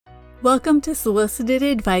Welcome to Solicited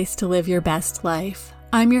Advice to Live Your Best Life.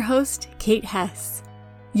 I'm your host, Kate Hess.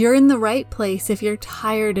 You're in the right place if you're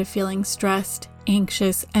tired of feeling stressed,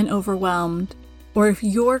 anxious, and overwhelmed, or if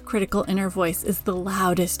your critical inner voice is the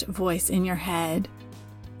loudest voice in your head.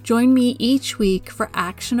 Join me each week for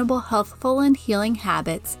actionable, healthful, and healing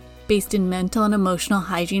habits based in mental and emotional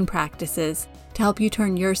hygiene practices to help you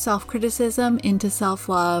turn your self-criticism into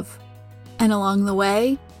self-love. And along the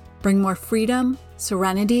way, bring more freedom,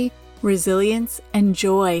 serenity, resilience, and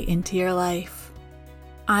joy into your life.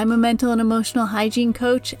 I'm a mental and emotional hygiene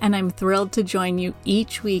coach, and I'm thrilled to join you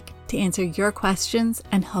each week to answer your questions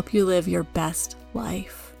and help you live your best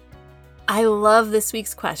life. I love this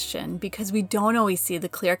week's question because we don't always see the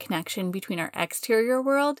clear connection between our exterior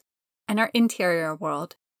world and our interior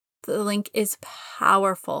world. The link is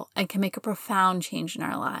powerful and can make a profound change in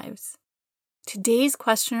our lives. Today's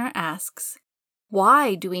questioner asks,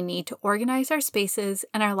 why do we need to organize our spaces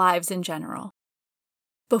and our lives in general?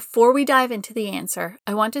 Before we dive into the answer,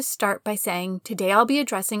 I want to start by saying today I'll be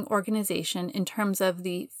addressing organization in terms of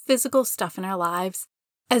the physical stuff in our lives,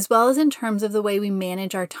 as well as in terms of the way we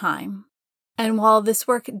manage our time. And while this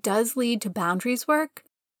work does lead to boundaries work,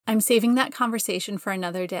 I'm saving that conversation for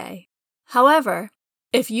another day. However,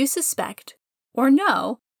 if you suspect or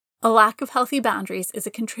know a lack of healthy boundaries is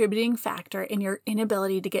a contributing factor in your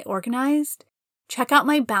inability to get organized, check out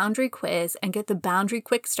my boundary quiz and get the Boundary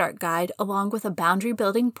Quick Start Guide along with a boundary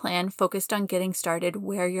building plan focused on getting started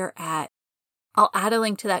where you're at. I'll add a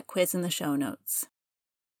link to that quiz in the show notes.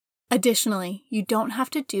 Additionally, you don't have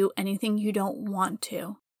to do anything you don't want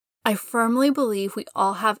to. I firmly believe we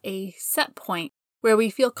all have a set point where we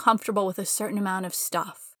feel comfortable with a certain amount of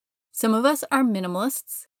stuff. Some of us are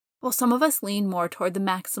minimalists, while some of us lean more toward the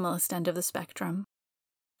maximalist end of the spectrum.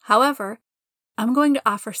 However, I'm going to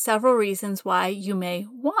offer several reasons why you may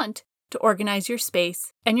want to organize your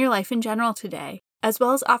space and your life in general today, as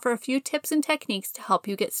well as offer a few tips and techniques to help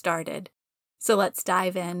you get started. So let's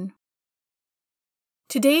dive in.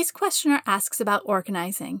 Today's questioner asks about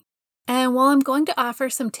organizing, and while I'm going to offer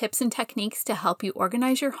some tips and techniques to help you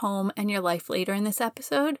organize your home and your life later in this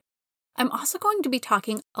episode, I'm also going to be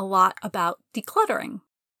talking a lot about decluttering.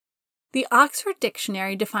 The Oxford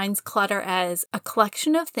Dictionary defines clutter as a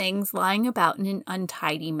collection of things lying about in an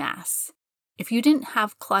untidy mass. If you didn't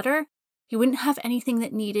have clutter, you wouldn't have anything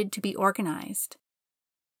that needed to be organized.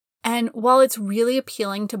 And while it's really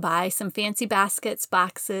appealing to buy some fancy baskets,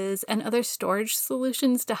 boxes, and other storage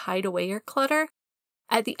solutions to hide away your clutter,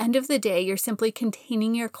 at the end of the day, you're simply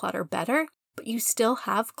containing your clutter better, but you still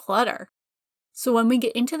have clutter. So when we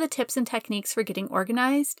get into the tips and techniques for getting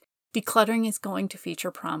organized, decluttering is going to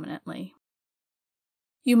feature prominently.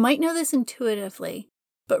 You might know this intuitively,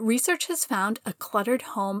 but research has found a cluttered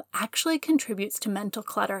home actually contributes to mental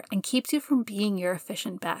clutter and keeps you from being your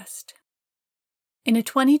efficient best. In a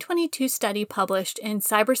 2022 study published in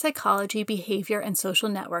Cyberpsychology, Behavior, and Social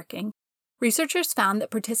Networking, researchers found that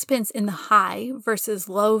participants in the high versus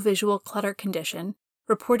low visual clutter condition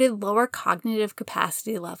reported lower cognitive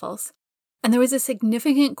capacity levels, and there was a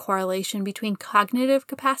significant correlation between cognitive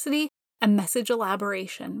capacity and message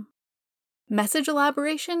elaboration. Message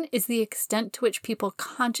elaboration is the extent to which people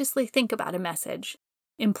consciously think about a message.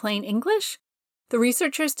 In plain English, the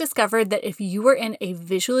researchers discovered that if you were in a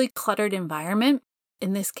visually cluttered environment,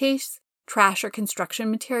 in this case, trash or construction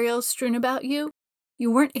materials strewn about you, you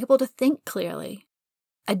weren't able to think clearly.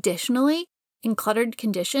 Additionally, in cluttered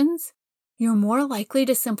conditions, you're more likely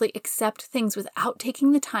to simply accept things without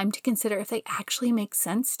taking the time to consider if they actually make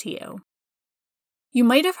sense to you. You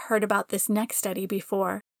might have heard about this next study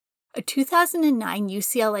before. A 2009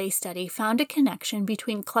 UCLA study found a connection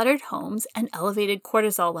between cluttered homes and elevated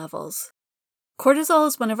cortisol levels. Cortisol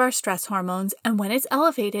is one of our stress hormones, and when it's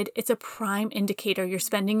elevated, it's a prime indicator you're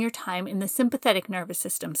spending your time in the sympathetic nervous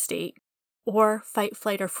system state, or fight,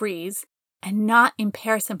 flight, or freeze, and not in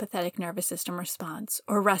parasympathetic nervous system response,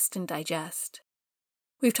 or rest and digest.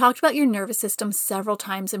 We've talked about your nervous system several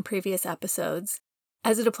times in previous episodes.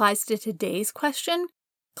 As it applies to today's question,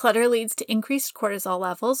 clutter leads to increased cortisol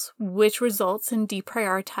levels, which results in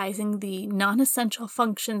deprioritizing the non-essential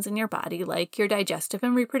functions in your body like your digestive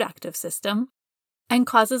and reproductive system, and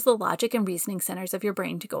causes the logic and reasoning centers of your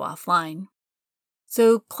brain to go offline.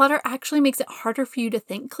 So clutter actually makes it harder for you to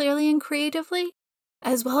think clearly and creatively,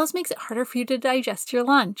 as well as makes it harder for you to digest your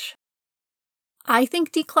lunch. I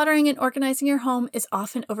think decluttering and organizing your home is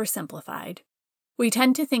often oversimplified. We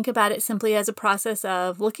tend to think about it simply as a process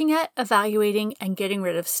of looking at, evaluating, and getting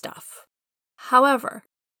rid of stuff. However,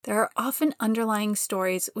 there are often underlying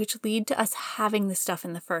stories which lead to us having the stuff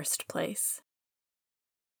in the first place.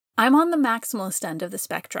 I'm on the maximalist end of the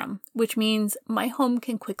spectrum, which means my home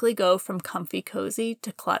can quickly go from comfy cozy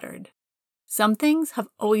to cluttered. Some things have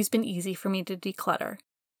always been easy for me to declutter.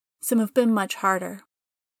 Some have been much harder.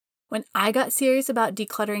 When I got serious about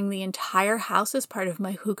decluttering the entire house as part of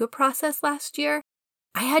my hygge process last year,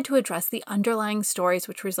 I had to address the underlying stories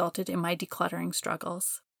which resulted in my decluttering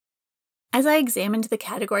struggles. As I examined the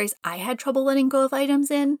categories I had trouble letting go of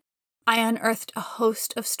items in, I unearthed a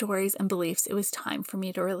host of stories and beliefs it was time for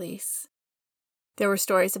me to release. There were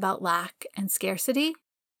stories about lack and scarcity,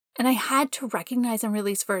 and I had to recognize and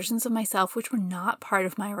release versions of myself which were not part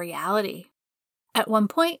of my reality. At one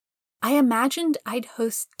point, I imagined I'd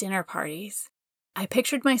host dinner parties. I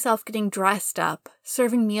pictured myself getting dressed up,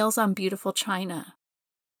 serving meals on beautiful china.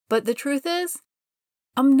 But the truth is,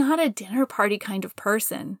 I'm not a dinner party kind of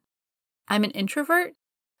person. I'm an introvert,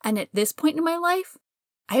 and at this point in my life,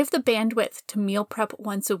 I have the bandwidth to meal prep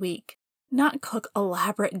once a week, not cook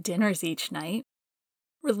elaborate dinners each night.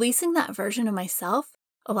 Releasing that version of myself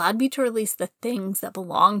allowed me to release the things that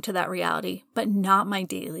belong to that reality, but not my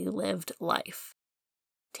daily lived life.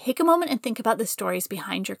 Take a moment and think about the stories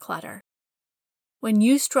behind your clutter. When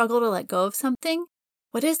you struggle to let go of something,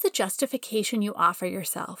 what is the justification you offer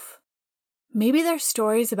yourself? Maybe they're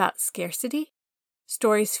stories about scarcity,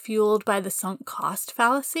 stories fueled by the sunk cost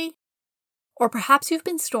fallacy, or perhaps you've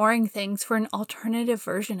been storing things for an alternative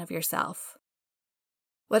version of yourself.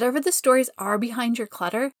 Whatever the stories are behind your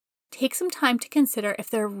clutter, take some time to consider if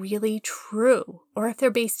they're really true or if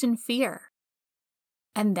they're based in fear.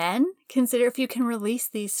 And then consider if you can release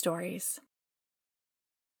these stories.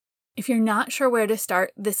 If you're not sure where to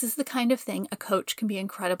start, this is the kind of thing a coach can be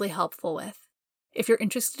incredibly helpful with. If you're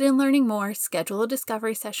interested in learning more, schedule a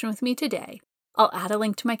discovery session with me today. I'll add a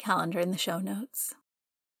link to my calendar in the show notes.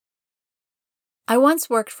 I once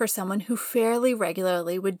worked for someone who fairly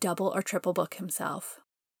regularly would double or triple book himself.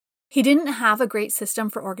 He didn't have a great system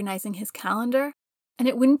for organizing his calendar, and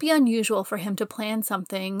it wouldn't be unusual for him to plan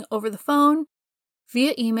something over the phone,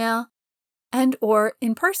 via email, and or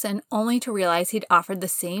in person, only to realize he'd offered the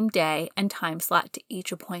same day and time slot to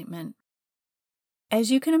each appointment.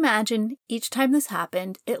 As you can imagine, each time this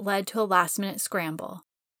happened, it led to a last-minute scramble.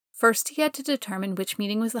 First, he had to determine which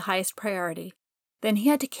meeting was the highest priority. Then he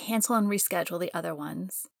had to cancel and reschedule the other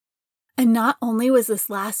ones. And not only was this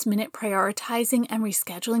last-minute prioritizing and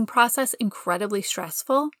rescheduling process incredibly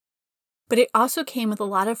stressful, but it also came with a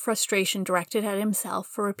lot of frustration directed at himself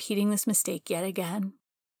for repeating this mistake yet again.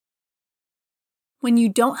 When you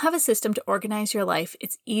don't have a system to organize your life,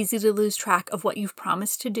 it's easy to lose track of what you've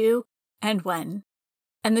promised to do and when.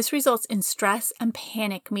 And this results in stress and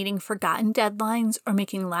panic meeting forgotten deadlines or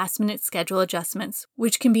making last-minute schedule adjustments,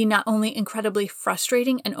 which can be not only incredibly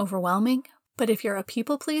frustrating and overwhelming, but if you're a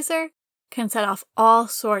people pleaser, can set off all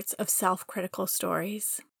sorts of self-critical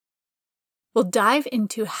stories. We'll dive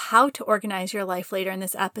into how to organize your life later in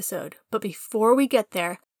this episode, but before we get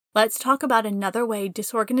there, let's talk about another way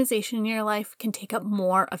disorganization in your life can take up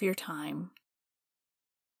more of your time.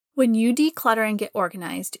 When you declutter and get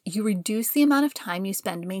organized, you reduce the amount of time you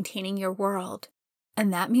spend maintaining your world.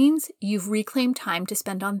 And that means you've reclaimed time to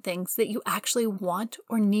spend on things that you actually want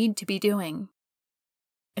or need to be doing.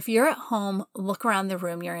 If you're at home, look around the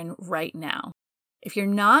room you're in right now. If you're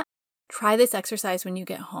not, try this exercise when you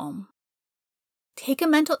get home. Take a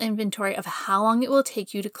mental inventory of how long it will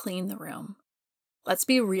take you to clean the room. Let's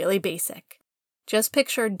be really basic. Just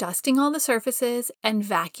picture dusting all the surfaces and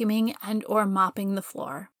vacuuming and or mopping the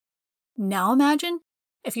floor. Now imagine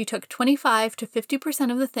if you took 25 to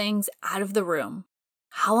 50% of the things out of the room.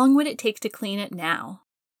 How long would it take to clean it now?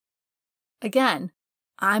 Again,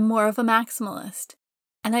 I'm more of a maximalist,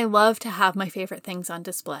 and I love to have my favorite things on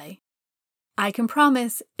display. I can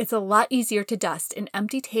promise it's a lot easier to dust an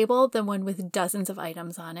empty table than one with dozens of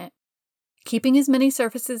items on it. Keeping as many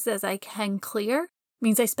surfaces as I can clear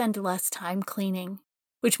means I spend less time cleaning,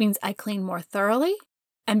 which means I clean more thoroughly,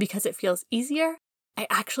 and because it feels easier, I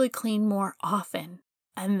actually clean more often.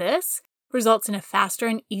 And this results in a faster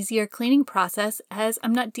and easier cleaning process as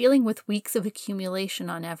I'm not dealing with weeks of accumulation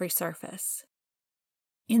on every surface.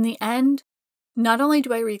 In the end, not only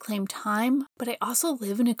do I reclaim time, but I also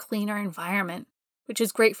live in a cleaner environment, which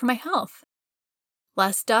is great for my health.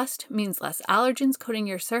 Less dust means less allergens coating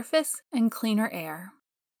your surface and cleaner air.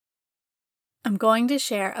 I'm going to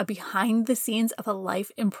share a behind the scenes of a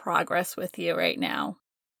life in progress with you right now.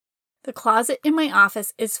 The closet in my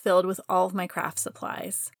office is filled with all of my craft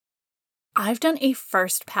supplies. I've done a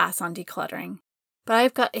first pass on decluttering, but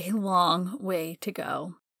I've got a long way to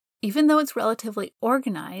go. Even though it's relatively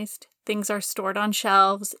organized, things are stored on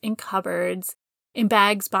shelves, in cupboards, in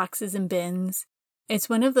bags, boxes, and bins, It's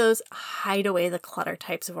one of those hide away the clutter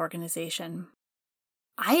types of organization.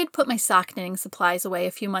 I had put my sock knitting supplies away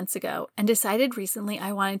a few months ago and decided recently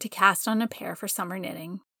I wanted to cast on a pair for summer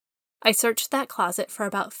knitting. I searched that closet for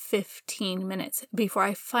about 15 minutes before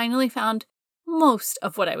I finally found most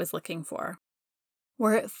of what I was looking for.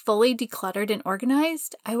 Were it fully decluttered and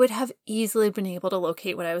organized, I would have easily been able to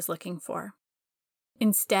locate what I was looking for.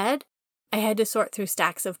 Instead, I had to sort through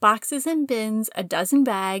stacks of boxes and bins, a dozen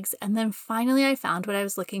bags, and then finally I found what I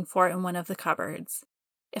was looking for in one of the cupboards.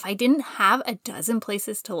 If I didn't have a dozen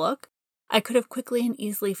places to look, I could have quickly and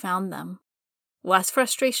easily found them. Less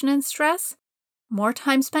frustration and stress, more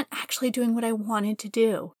time spent actually doing what I wanted to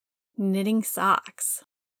do, knitting socks.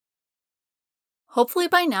 Hopefully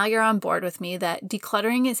by now you're on board with me that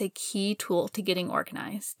decluttering is a key tool to getting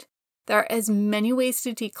organized. There are as many ways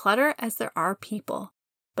to declutter as there are people,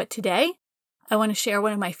 but today I want to share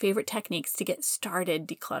one of my favorite techniques to get started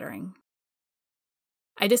decluttering.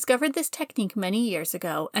 I discovered this technique many years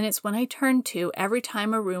ago, and it's one I turn to every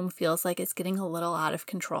time a room feels like it's getting a little out of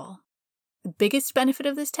control. The biggest benefit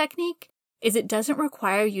of this technique is it doesn't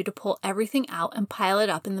require you to pull everything out and pile it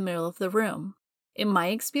up in the middle of the room. In my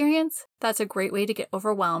experience, that's a great way to get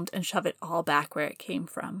overwhelmed and shove it all back where it came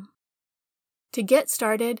from. To get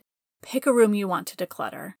started, pick a room you want to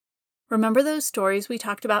declutter. Remember those stories we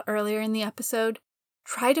talked about earlier in the episode?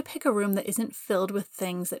 Try to pick a room that isn't filled with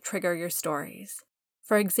things that trigger your stories.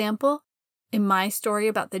 For example, in my story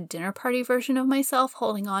about the dinner party version of myself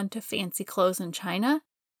holding on to fancy clothes and china,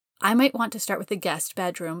 I might want to start with the guest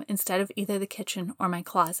bedroom instead of either the kitchen or my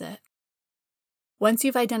closet. Once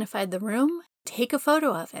you've identified the room, take a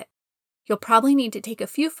photo of it. You'll probably need to take a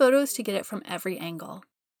few photos to get it from every angle.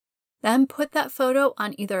 Then put that photo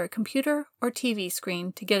on either a computer or TV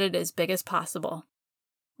screen to get it as big as possible.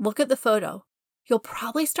 Look at the photo. You'll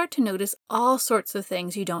probably start to notice all sorts of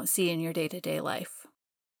things you don't see in your day-to-day life.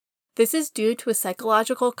 This is due to a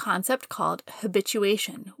psychological concept called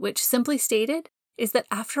habituation, which simply stated is that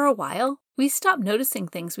after a while, we stop noticing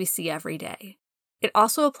things we see every day. It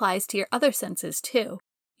also applies to your other senses too.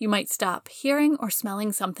 You might stop hearing or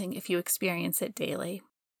smelling something if you experience it daily.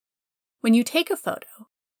 When you take a photo,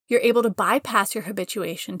 you're able to bypass your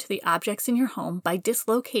habituation to the objects in your home by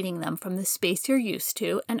dislocating them from the space you're used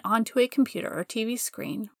to and onto a computer or TV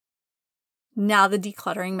screen. Now the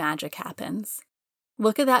decluttering magic happens.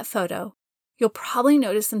 Look at that photo. You'll probably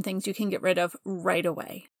notice some things you can get rid of right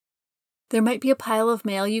away. There might be a pile of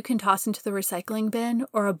mail you can toss into the recycling bin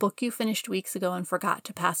or a book you finished weeks ago and forgot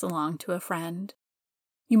to pass along to a friend.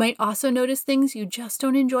 You might also notice things you just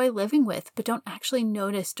don't enjoy living with but don't actually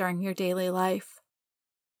notice during your daily life.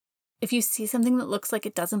 If you see something that looks like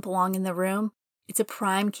it doesn't belong in the room, it's a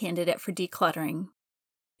prime candidate for decluttering.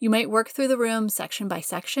 You might work through the room section by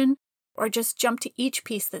section or just jump to each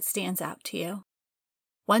piece that stands out to you.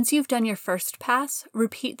 Once you've done your first pass,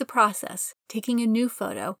 repeat the process, taking a new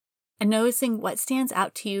photo and noticing what stands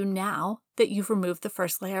out to you now that you've removed the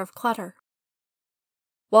first layer of clutter.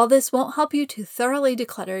 While this won't help you to thoroughly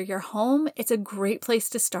declutter your home, it's a great place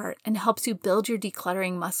to start and helps you build your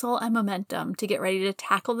decluttering muscle and momentum to get ready to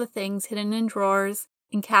tackle the things hidden in drawers,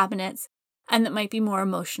 in cabinets, and that might be more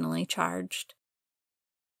emotionally charged.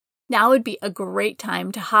 Now would be a great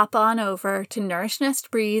time to hop on over to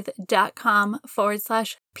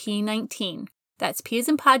nourishnestbreathe.com/P19. That's P as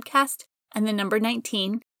in podcast and the number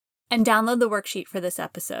 19, and download the worksheet for this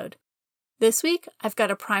episode. This week, I've got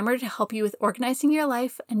a primer to help you with organizing your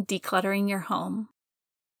life and decluttering your home.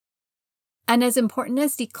 And as important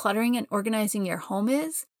as decluttering and organizing your home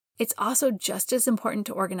is, it's also just as important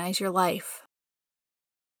to organize your life.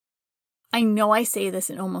 I know I say this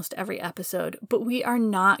in almost every episode, but we are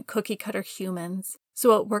not cookie-cutter humans, so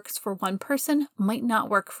what works for one person might not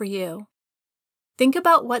work for you. Think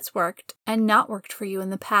about what's worked and not worked for you in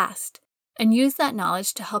the past, and use that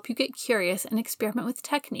knowledge to help you get curious and experiment with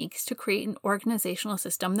techniques to create an organizational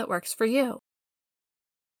system that works for you.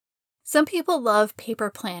 Some people love paper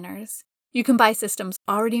planners. You can buy systems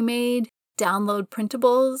already made, download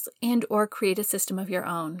printables, and/or create a system of your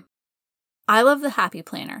own. I love the Happy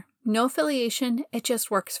Planner. No affiliation, it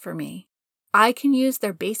just works for me. I can use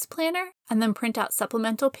their base planner and then print out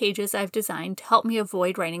supplemental pages I've designed to help me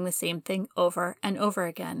avoid writing the same thing over and over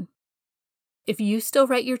again. If you still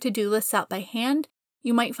write your to-do lists out by hand,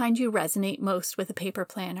 you might find you resonate most with a paper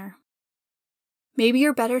planner. Maybe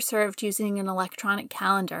you're better served using an electronic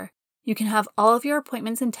calendar. You can have all of your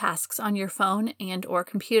appointments and tasks on your phone and/or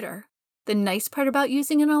computer. The nice part about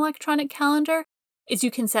using an electronic calendar is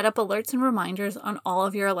you can set up alerts and reminders on all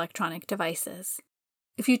of your electronic devices.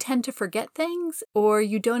 If you tend to forget things or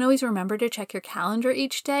you don't always remember to check your calendar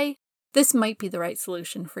each day, this might be the right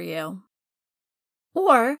solution for you.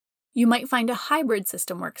 Or you might find a hybrid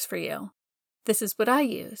system works for you. This is what I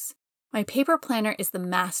use. My paper planner is the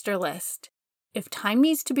master list. If time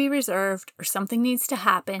needs to be reserved or something needs to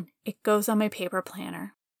happen, it goes on my paper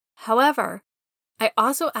planner. However, I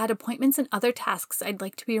also add appointments and other tasks I'd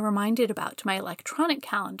like to be reminded about to my electronic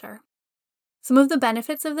calendar. Some of the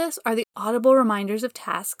benefits of this are the audible reminders of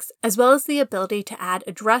tasks, as well as the ability to add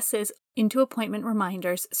addresses into appointment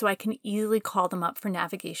reminders so I can easily call them up for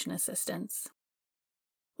navigation assistance.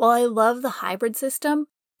 While I love the hybrid system,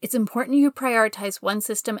 it's important you prioritize one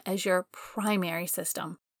system as your primary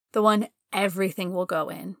system, the one everything will go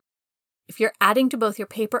in. If you're adding to both your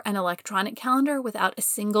paper and electronic calendar without a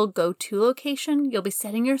single go-to location, you'll be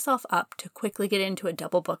setting yourself up to quickly get into a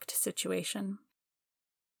double-booked situation.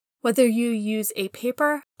 Whether you use a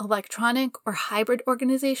paper, electronic, or hybrid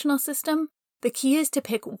organizational system, the key is to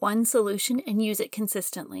pick one solution and use it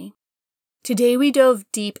consistently. Today we dove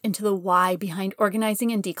deep into the why behind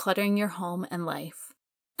organizing and decluttering your home and life,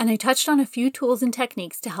 and I touched on a few tools and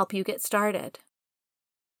techniques to help you get started.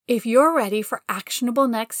 If you're ready for actionable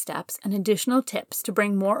next steps and additional tips to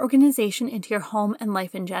bring more organization into your home and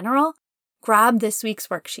life in general, grab this week's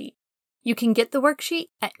worksheet. You can get the worksheet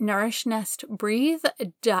at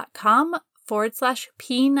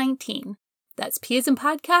nourishnestbreathe.com/P19. That's P as in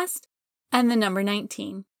podcast and the number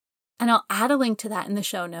 19. And I'll add a link to that in the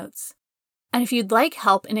show notes. And if you'd like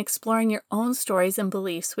help in exploring your own stories and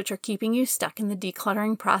beliefs which are keeping you stuck in the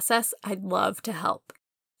decluttering process, I'd love to help.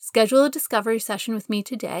 Schedule a discovery session with me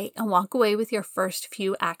today and walk away with your first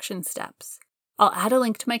few action steps. I'll add a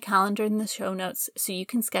link to my calendar in the show notes so you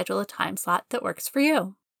can schedule a time slot that works for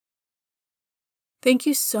you. Thank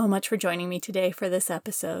you so much for joining me today for this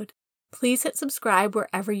episode. Please hit subscribe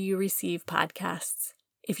wherever you receive podcasts.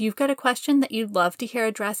 If you've got a question that you'd love to hear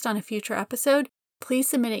addressed on a future episode, please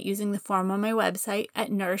submit it using the form on my website at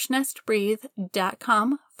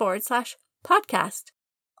nourishnestbreathe.com/podcast.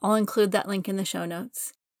 I'll include that link in the show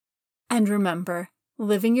notes. And remember,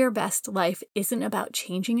 living your best life isn't about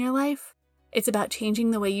changing your life. It's about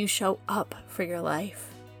changing the way you show up for your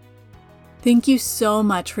life. Thank you so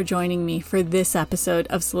much for joining me for this episode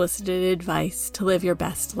of Solicited Advice to Live Your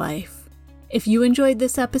Best Life. If you enjoyed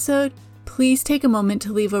this episode, please take a moment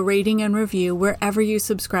to leave a rating and review wherever you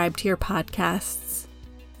subscribe to your podcasts.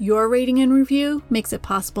 Your rating and review makes it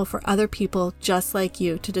possible for other people just like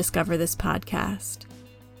you to discover this podcast.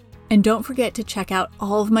 And don't forget to check out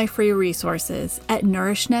all of my free resources at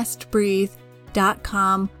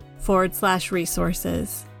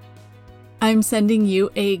nourishnestbreathe.com/resources. I'm sending you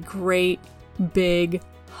a great big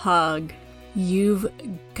hug. You've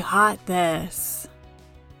got this.